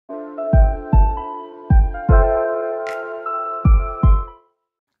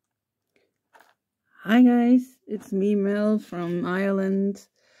Hi guys, it's me Mel from Ireland,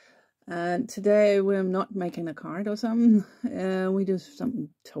 and today we're not making a card or something. We do something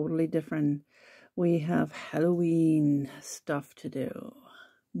totally different. We have Halloween stuff to do.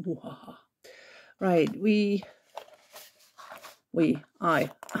 Wow. Right, I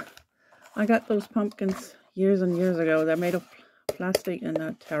got those pumpkins years and years ago. They're made of plastic and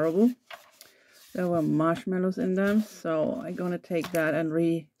they're terrible. There were marshmallows in them, so I'm gonna take that and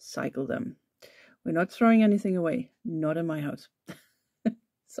recycle them. We're not throwing anything away. Not in my house.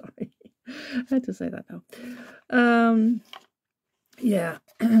 Sorry. I had to say that now. Yeah.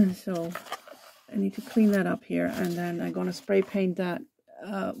 So I need to clean that up here. And then I'm going to spray paint that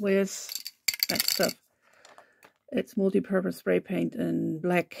with that stuff. It's multi-purpose spray paint in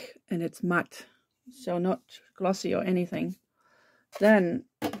black. And it's matte. So not glossy or anything. Then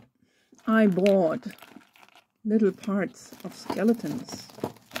I bought little parts of skeletons.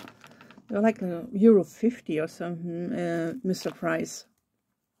 They're like euro 50 or something, Mr. Price.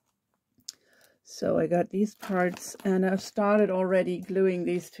 So I got these parts and I've started already gluing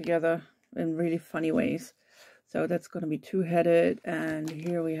these together in really funny ways. So that's going to be two-headed, and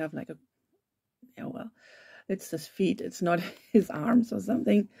here we have like a, yeah, well, it's his feet. It's not his arms or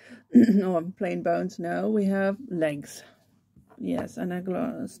something. No, plain bones. No, we have legs. Yes, and I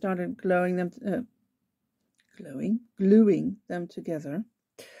started gluing them together.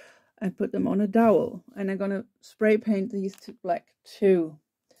 And put them on a dowel, and I'm gonna spray paint these to black too.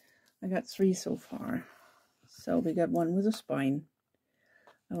 I got 3 so far. So we got one with a spine,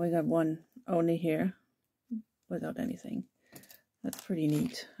 and we got one only here without anything. That's pretty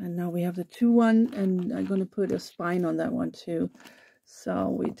neat. And now we have the 2-1, and I'm gonna put a spine on that one too. So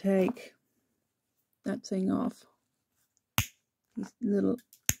we take that thing off, these little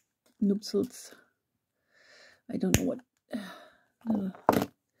noopsels. I don't know what.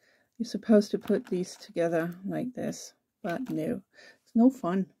 You're supposed to put these together like this, but no, it's no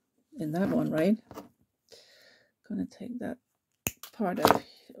fun in that one, right? Gonna take that part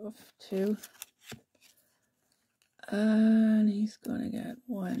off too, and he's gonna get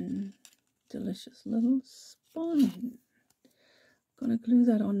one delicious little spine. Gonna glue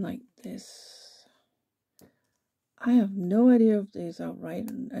that on like this. I have no idea if these are right.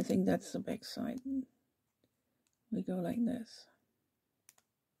 I think that's the back side. We go like this.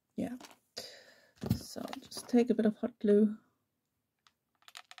 Yeah. So just take a bit of hot glue.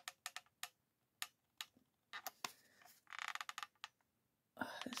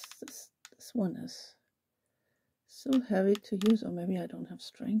 This one is so heavy to use, or maybe I don't have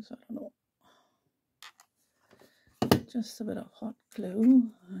strength, I don't know. Just a bit of hot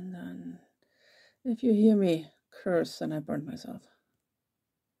glue, and then if you hear me curse, then I burned myself.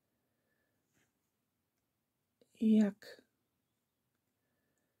 Yuck.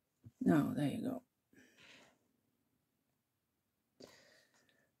 Now, there you go.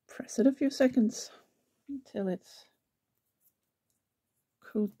 Press it a few seconds until it's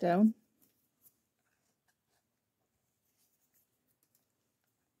cooled down.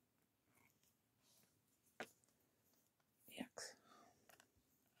 Yucks.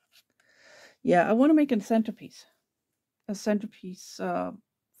 Yeah, I want to make a centerpiece. A centerpiece for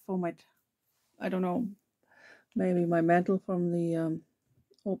my, I don't know, maybe my mantle from the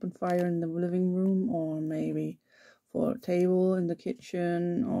open fire in the living room, or maybe for a table in the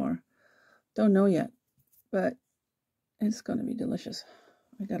kitchen, or don't know yet, but it's gonna be delicious.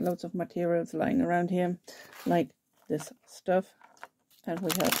 I got loads of materials lying around here, like this stuff, and we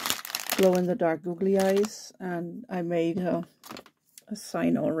have glow in the dark googly eyes, and I made a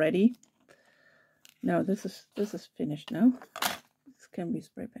sign already. Now this is finished now. This can be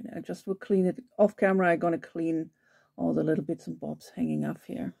spray painted. I just will clean it off camera. I'm gonna clean all the little bits and bobs hanging off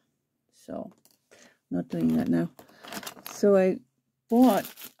here, so not doing that now. So I bought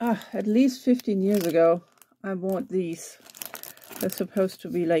at least 15 years ago, I bought these. They're supposed to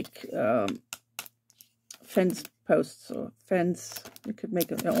be like fence posts or fence. You could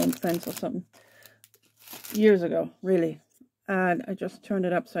make your own fence or something. Years ago, really. And I just turned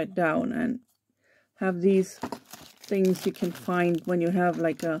it upside down and have these things you can find when you have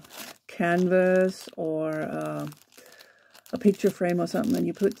like a canvas or a picture frame or something, and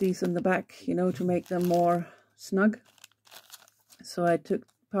you put these in the back, you know, to make them more snug. So I took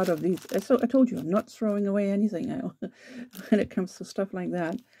part of these. So I told you I'm not throwing away anything now when it comes to stuff like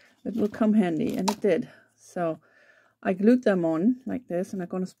that. It will come handy, and it did. So I glued them on like this, and I'm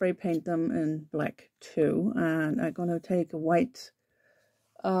going to spray paint them in black too. And I'm going to take a white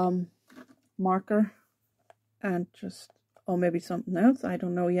marker and just, or maybe something else, I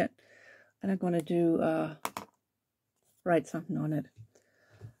don't know yet. And I'm going to do write something on it.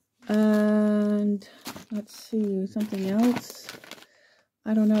 And let's see, something else.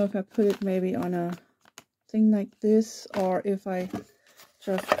 I don't know if I put it maybe on a thing like this, or if I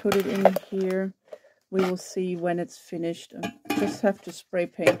just put it in here. We will see when it's finished. I just have to spray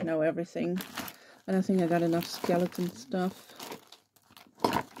paint now everything. And I think I got enough skeleton stuff.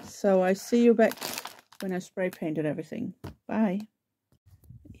 So I see you back when I spray painted everything. Bye.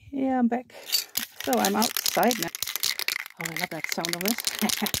 Yeah, I'm back. So I'm outside now. Oh, I love that sound of it.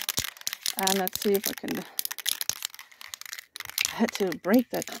 And let's see if I can... I had to break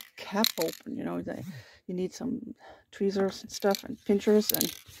that cap open, you know, you need some tweezers and stuff and pinchers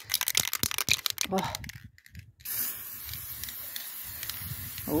and... Oh,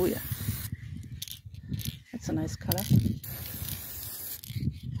 oh yeah. That's a nice color.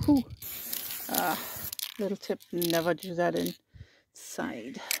 Whew. Little tip, never do that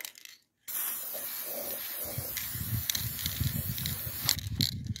inside.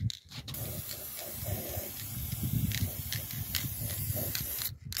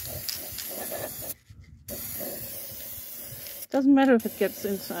 Doesn't matter if it gets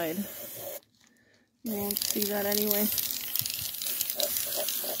inside. You won't see that anyway.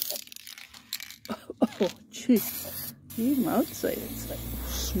 Oh, gee. Even outside, it's like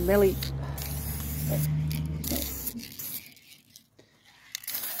smelly.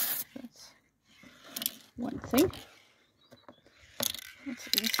 That's one thing.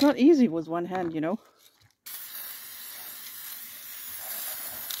 It's not easy with one hand, you know.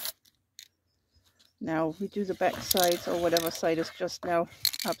 Now we do the back sides, or whatever side is just now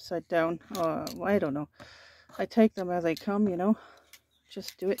upside down. I don't know. I take them as they come, you know.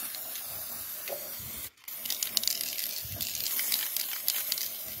 Just do it.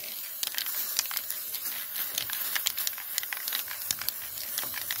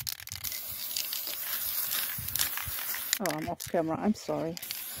 Oh, I'm off camera. I'm sorry.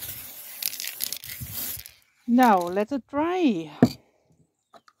 Now let it dry.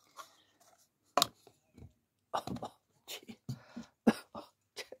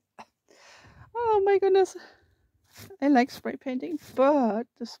 Oh my goodness. I like spray painting, but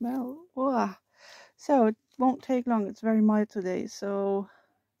the smell. Wow. So it won't take long. It's very mild today. So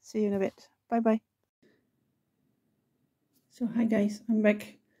see you in a bit. Bye bye. So hi guys, I'm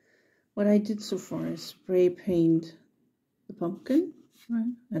back. What I did so far is spray paint the pumpkin.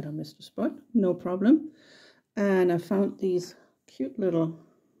 Right. And I missed a spot. No problem. And I found these cute little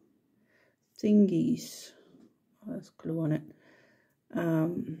thingies. Oh, there's glue on it.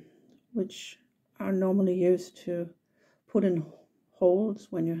 Which are normally used to put in holes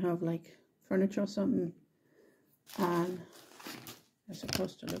when you have like furniture or something. And they're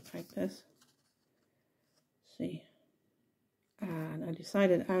supposed to look like this. See. And I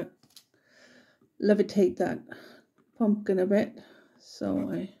decided I'd levitate that pumpkin a bit.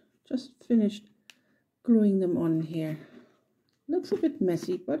 So I just finished gluing them on here. Looks a bit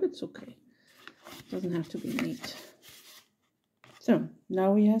messy, but it's okay. Doesn't have to be neat. So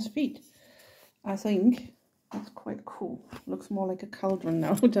now he has feet. I think that's quite cool. Looks more like a cauldron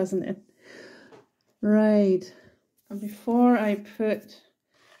now, doesn't it? Right. And before I put,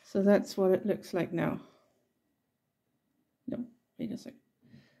 so that's what it looks like now. No, wait a second.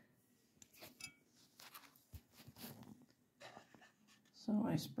 So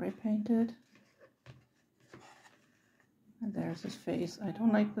I spray painted. And there's his face. I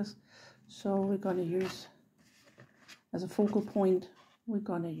don't like this. So we're going to use, as a focal point, we're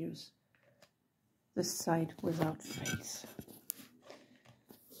going to use this side without face.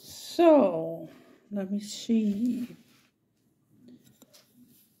 So let me see.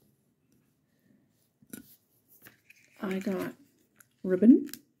 I got ribbon.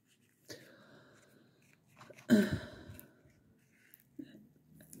 It's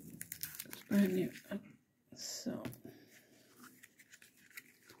brand new. So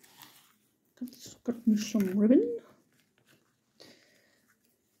let's got me some ribbon.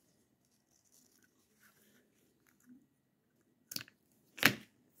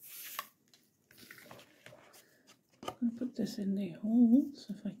 I'm going to put this in the holes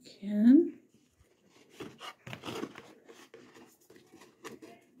if I can.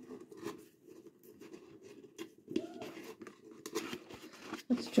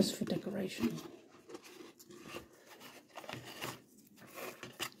 It's just for decoration.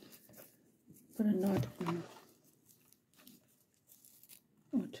 Put a knot in,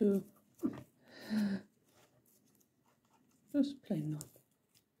 or two. Just plain knot.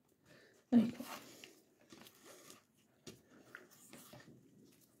 There you go.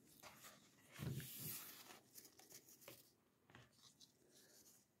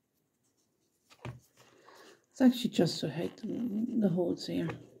 It's actually just to hide the holes here.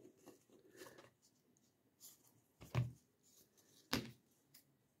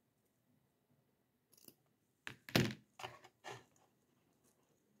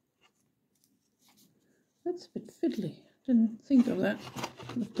 That's a bit fiddly. Didn't think of that.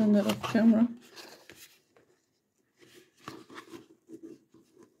 Could have done that off camera.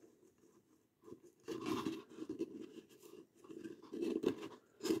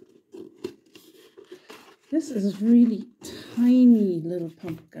 This is really tiny little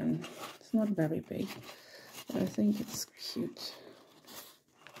pumpkin. It's not very big, but I think it's cute.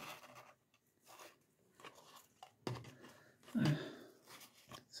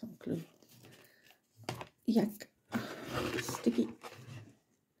 Some glue. Yuck. Sticky.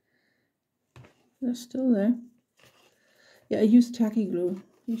 They're still there. Yeah, I used tacky glue.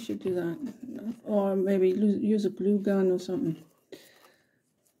 You should do that. Or maybe use a glue gun or something.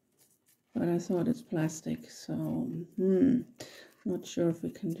 But I thought it's plastic, so not sure if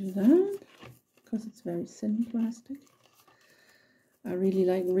we can do that because it's very thin plastic. I really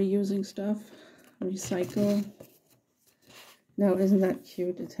like reusing stuff. Recycle. Now, isn't that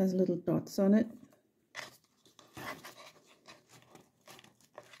cute? It has little dots on it.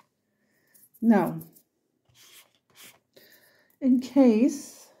 Now, in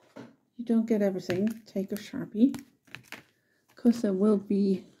case you don't get everything, take a Sharpie, because there will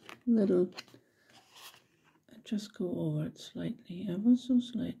be little, just go over it slightly, ever so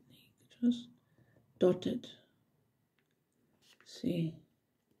slightly, just dot it. See,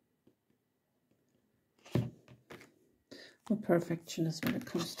 I'm a perfectionist when it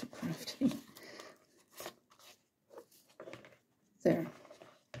comes to crafting. There.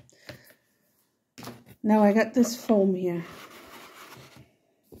 Now I got this foam here.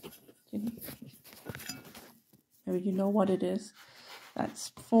 Maybe you know what it is. That's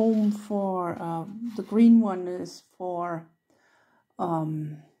foam for, the green one is for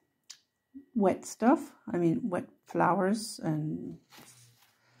wet stuff. I mean wet flowers, and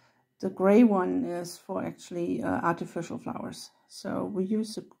the gray one is for actually artificial flowers. So we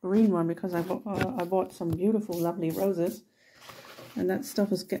use the green one because I bought some beautiful, lovely roses, and that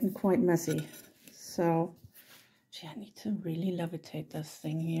stuff is getting quite messy. So, gee, I need to really levitate this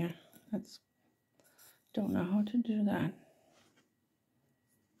thing here. Don't know how to do that.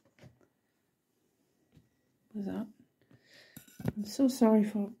 Without. I'm so sorry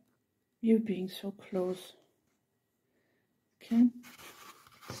for you being so close. Okay.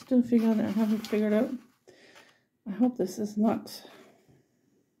 Still I haven't figured out. I hope this is not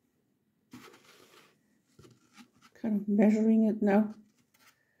kind of measuring it now.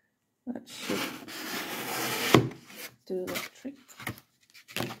 That should do the trick.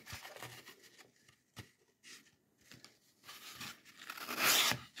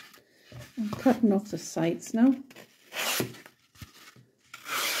 I'm cutting off the sides now.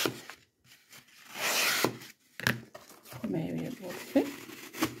 Maybe it will fit.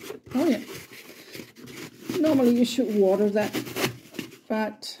 Oh yeah. Normally you should water that,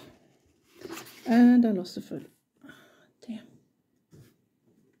 but, and I lost the foot. Damn.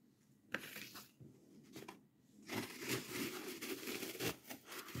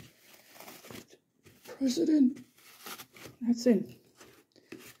 Press it in. That's in.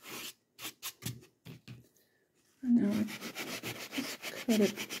 And now I just cut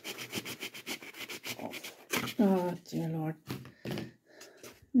it off. Oh dear Lord.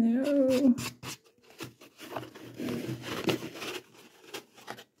 No.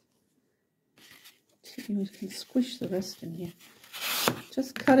 See, you can squish the rest in here.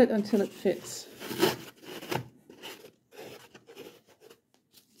 Just cut it until it fits.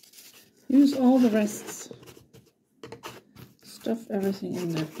 Use all the rests. Stuff everything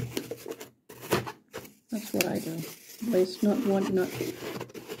in there. That's what I do. Waste not, want not.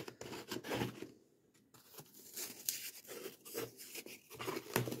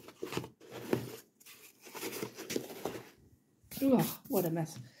 Ugh, what a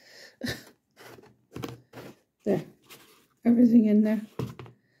mess. There. Everything in there.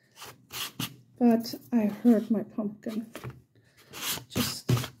 But I hurt my pumpkin.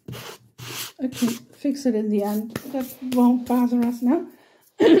 I can fix it in the end. That won't bother us now.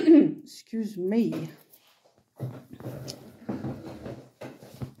 Excuse me. I'm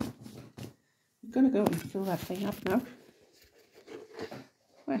gonna go and fill that thing up now.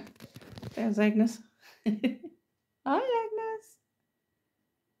 Well, there's Agnes. Hi, Agnes.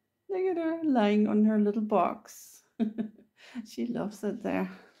 Look at her lying on her little box. She loves it there.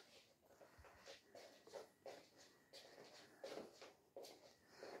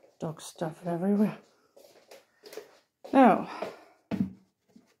 Dog stuff everywhere. Now,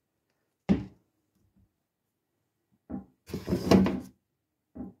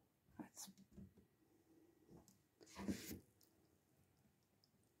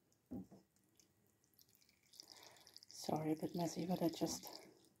 sorry, a bit messy, but I just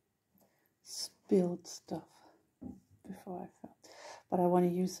build stuff before I film. But I want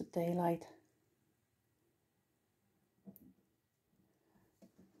to use the daylight.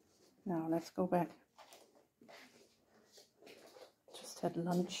 Now let's go back. Just had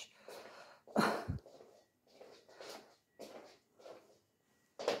lunch.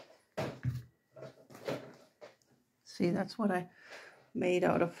 See, that's what I made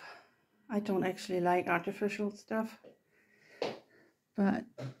out of. I don't actually like artificial stuff, but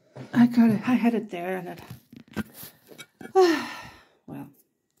I got it. I had it there, and it. Well,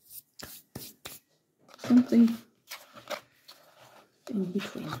 something in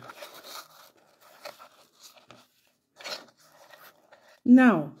between.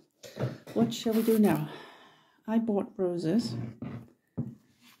 Now, what shall we do now? I bought roses,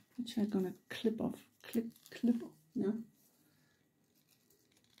 which I'm gonna clip off. Clip off. No.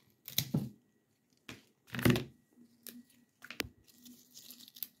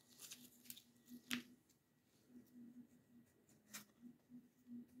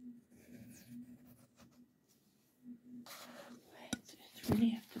 I really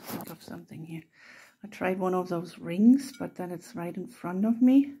have to think of something here. I tried one of those rings, but then it's right in front of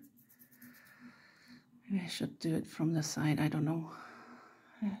me. Maybe I should do it from the side. I don't know.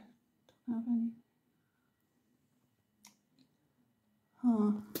 I don't have any.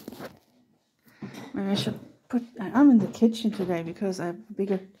 Huh. Maybe I should put. I'm in the kitchen today because I have a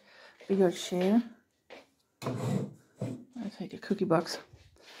bigger chair. I'll take a cookie box.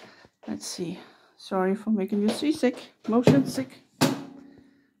 Let's see. Sorry for making you seasick. Motion sick.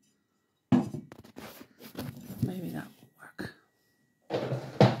 Maybe that will work.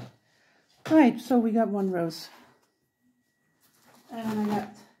 Right, so we got one rose. And I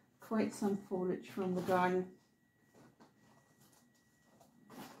got quite some foliage from the garden.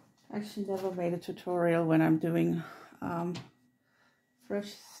 Actually never made a tutorial when I'm doing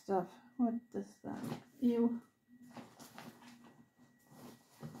fresh stuff. What is that? Ew.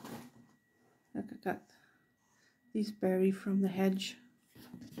 Look, I got these berries from the hedge.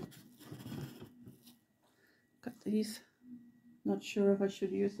 Got these. Not sure if I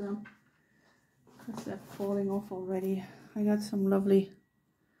should use them because they're falling off already. I got some lovely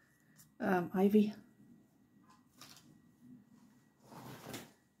ivy.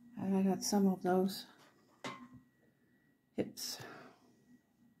 And I got some of those hips.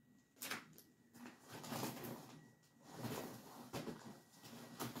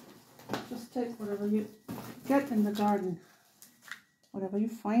 Just take whatever you get in the garden, whatever you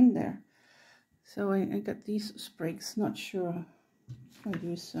find there. So I got these sprigs, not sure if I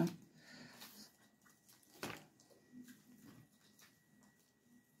use them.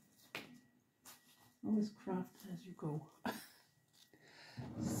 Always craft as you go.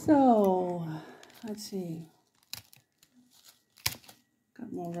 So, let's see.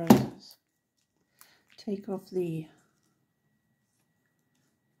 Got more roses. Take off the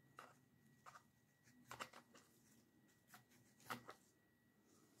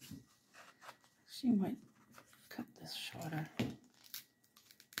she might cut this shorter.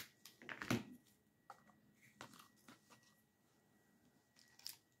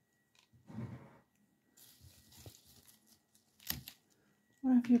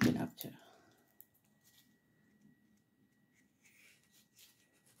 What have you been up to?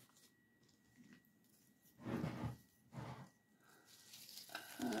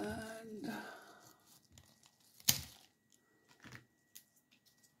 And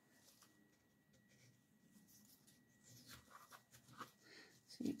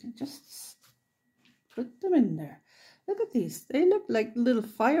so you can just put them in there. Look at these. They look like little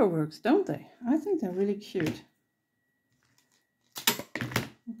fireworks, don't they? I think they're really cute.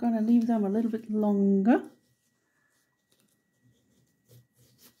 I'm gonna leave them a little bit longer.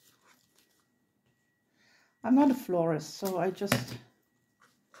 I'm not a florist, so I just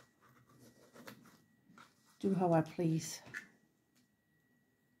do how I please.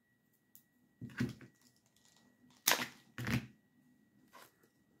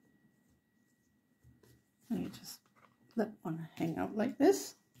 And you just let one hang out like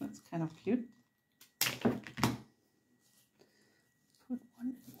this. That's kind of cute. Put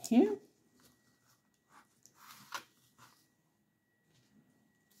one in here.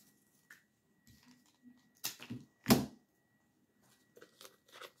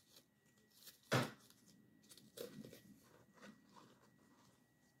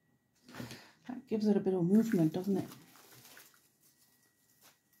 That gives it a bit of movement, doesn't it?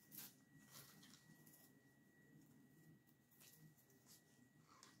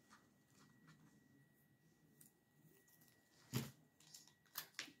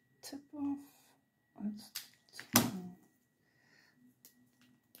 Tip off. Let's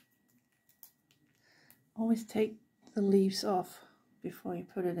always take the leaves off before you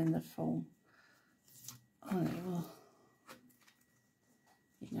put it in the foam. And it will,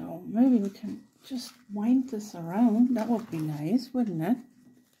 you know, maybe we can just wind this around. That would be nice, wouldn't it?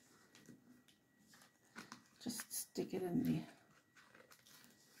 Just stick it in the...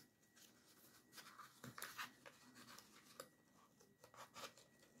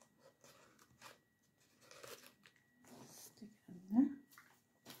 Stick it in there.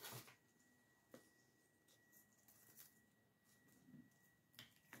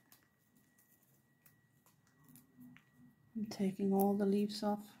 I'm taking all the leaves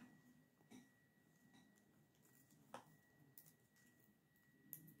off.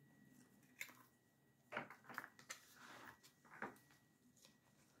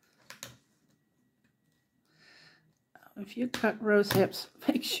 If you cut rose hips,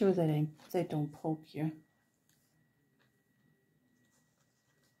 make sure that they don't poke you.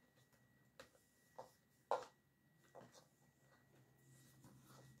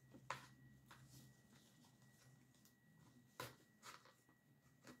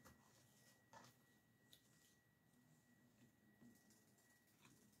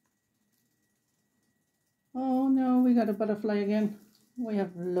 Oh no, we got a butterfly again. We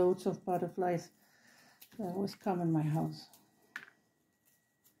have loads of butterflies. They always come in my house.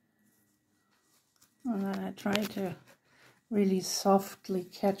 And then I try to really softly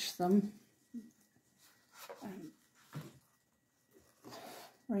catch them and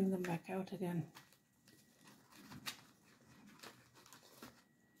bring them back out again.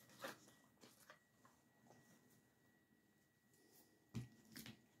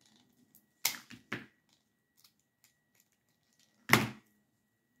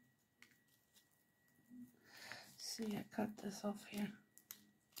 See, I cut this off here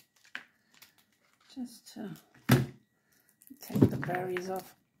just to take the berries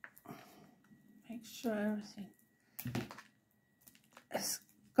off. Make sure everything is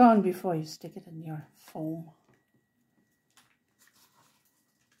gone before you stick it in your foam.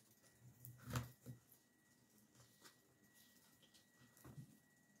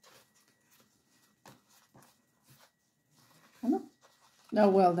 Oh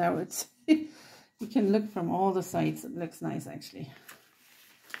well, now it's you can look from all the sides. It looks nice actually.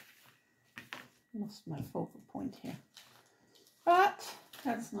 Lost my focal point here, but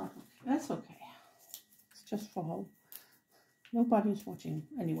that's not okay. That's okay. It's just for home. Nobody's watching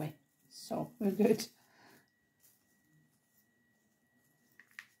anyway, so we're good.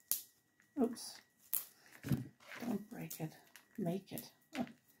 Oops! Don't break it. Make it. Oh.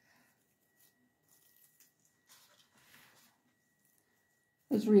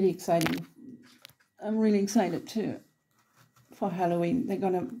 It's really exciting. I'm really excited too. For Halloween, they're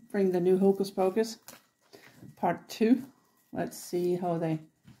gonna bring the new Hocus Pocus part 2. Let's see how they...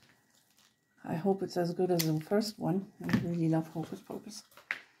 I hope it's as good as the first one. I really love Hocus Pocus.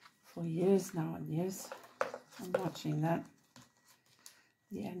 For years now and years. I'm watching that.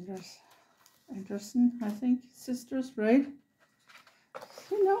 The Anderson, I think, sisters, right?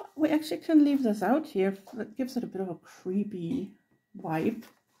 You know, we actually can leave this out here. That gives it a bit of a creepy vibe.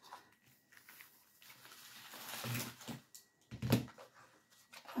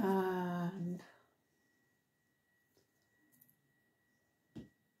 And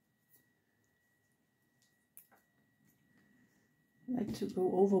I like to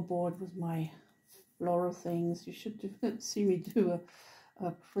go overboard with my floral things. You should see me do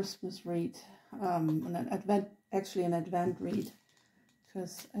a Christmas read, an advent read,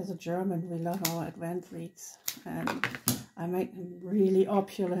 because as a German we love our advent reads, and I make them really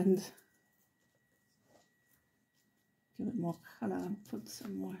opulent. Give it more color and put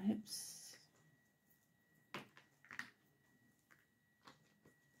some more hips.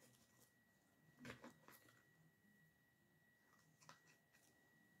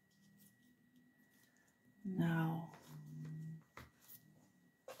 Now,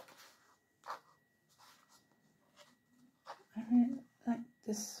 I really like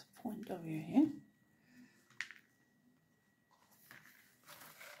this point of view here.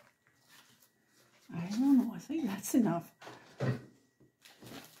 I don't know, I think that's enough.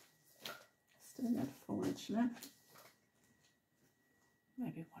 Still got foliage left.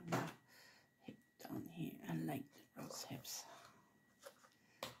 Maybe one more hip down here. I like the rose hips.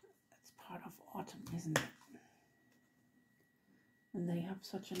 That's part of autumn, isn't it? And they have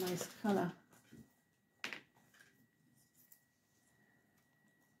such a nice color.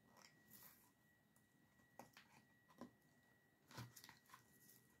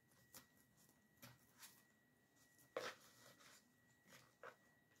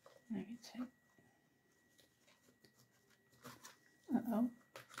 Maybe take... Uh-oh.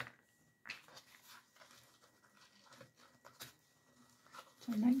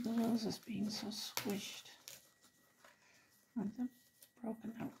 I like the roses being so squished. And they're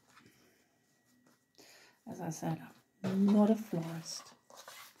broken out. As I said, I'm not a florist.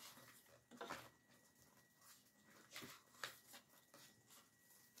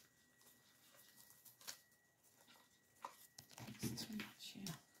 It's too much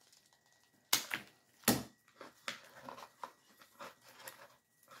here.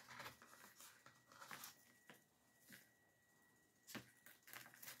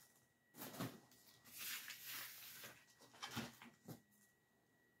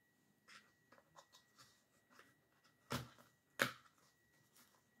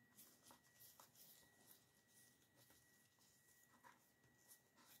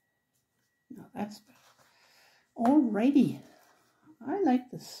 No, that's better. Alrighty. I like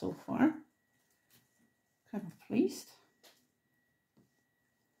this so far. Kind of pleased.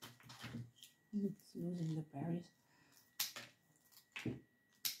 It's losing the berries.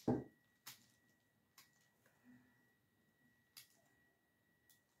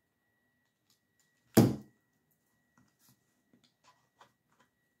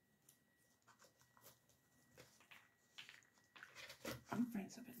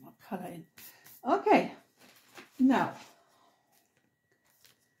 Brings a bit more color in. Okay, now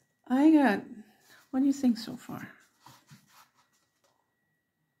I got, what do you think so far?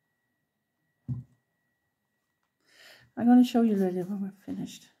 I'm going to show you later when we're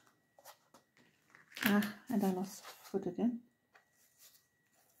finished. And I lost foot again.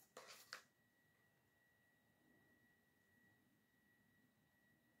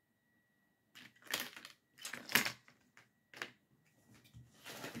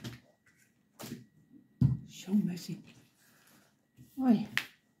 Show mercy. Oi.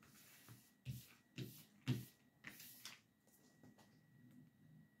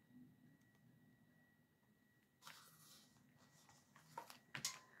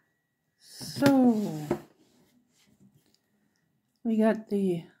 So we got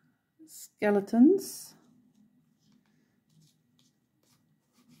the skeletons.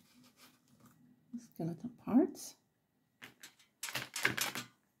 Skeleton parts.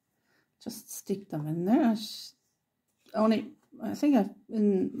 Just stick them in there. I think I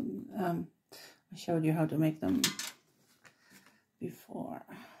showed you how to make them before.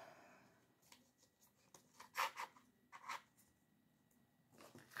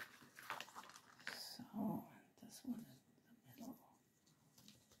 So this one in the middle.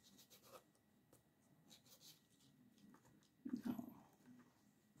 No.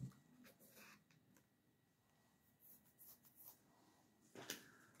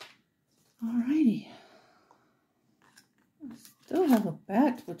 Alrighty. I still have a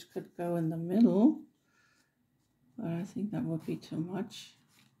bat which could go in the middle, but I think that would be too much.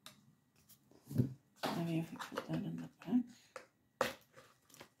 Maybe if we put that in the back.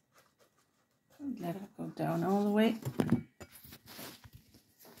 Let it go down all the way.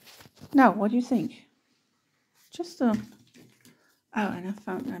 Now, what do you think? Just oh, and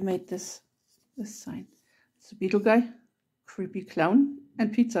I made this sign. It's a beetle guy, creepy clown,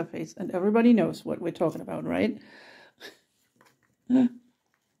 and pizza face, and everybody knows what we're talking about, right?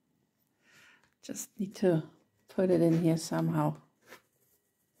 Just need to put it in here somehow.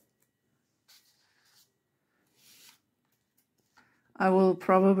 I will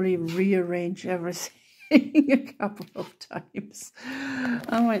probably rearrange everything a couple of times.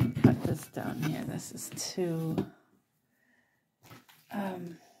 I might cut this down here. This is too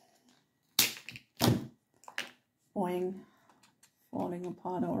falling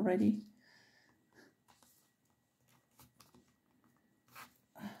apart already.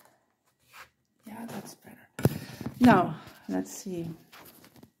 Yeah, that's better. Now, let's see.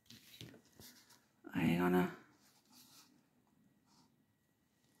 I'm gonna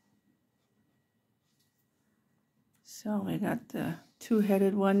so we got the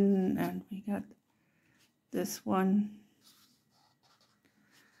two-headed one, and we got this one.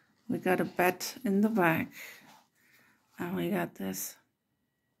 We got a bat in the back, and we got this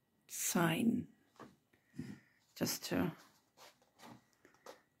sign. Just to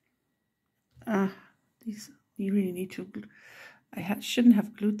these you really need to. Shouldn't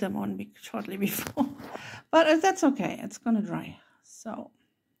have glued them on shortly before, but that's okay. It's gonna dry. So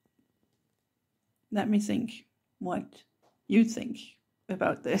let me think what you think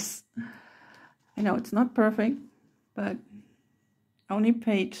about this. I know it's not perfect, but I only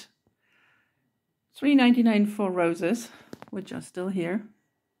paid $3.99 for roses, which are still here.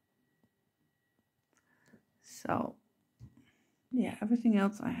 So yeah, everything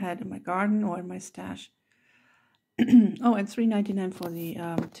else I had in my garden or in my stash. Oh, and $3.99 for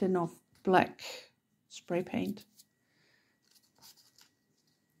the tin of black spray paint.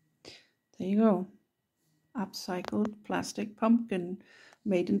 there you go. Upcycled plastic pumpkin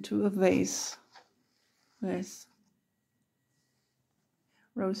made into a vase with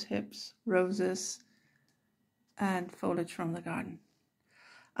rose hips, roses, and foliage from the garden.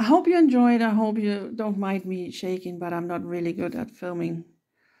 I hope you enjoyed. I hope you don't mind me shaking, but I'm not really good at filming.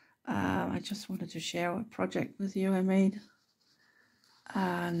 I just wanted to share a project with you I made,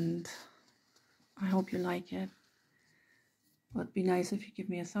 and I hope you like it. It'd be nice if you give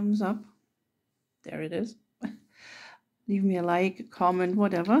me a thumbs up. There it is. Leave me a like, comment,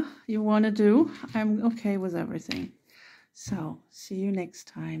 whatever you want to do. I'm okay with everything. So, see you next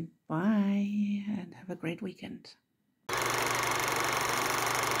time. Bye, and have a great weekend.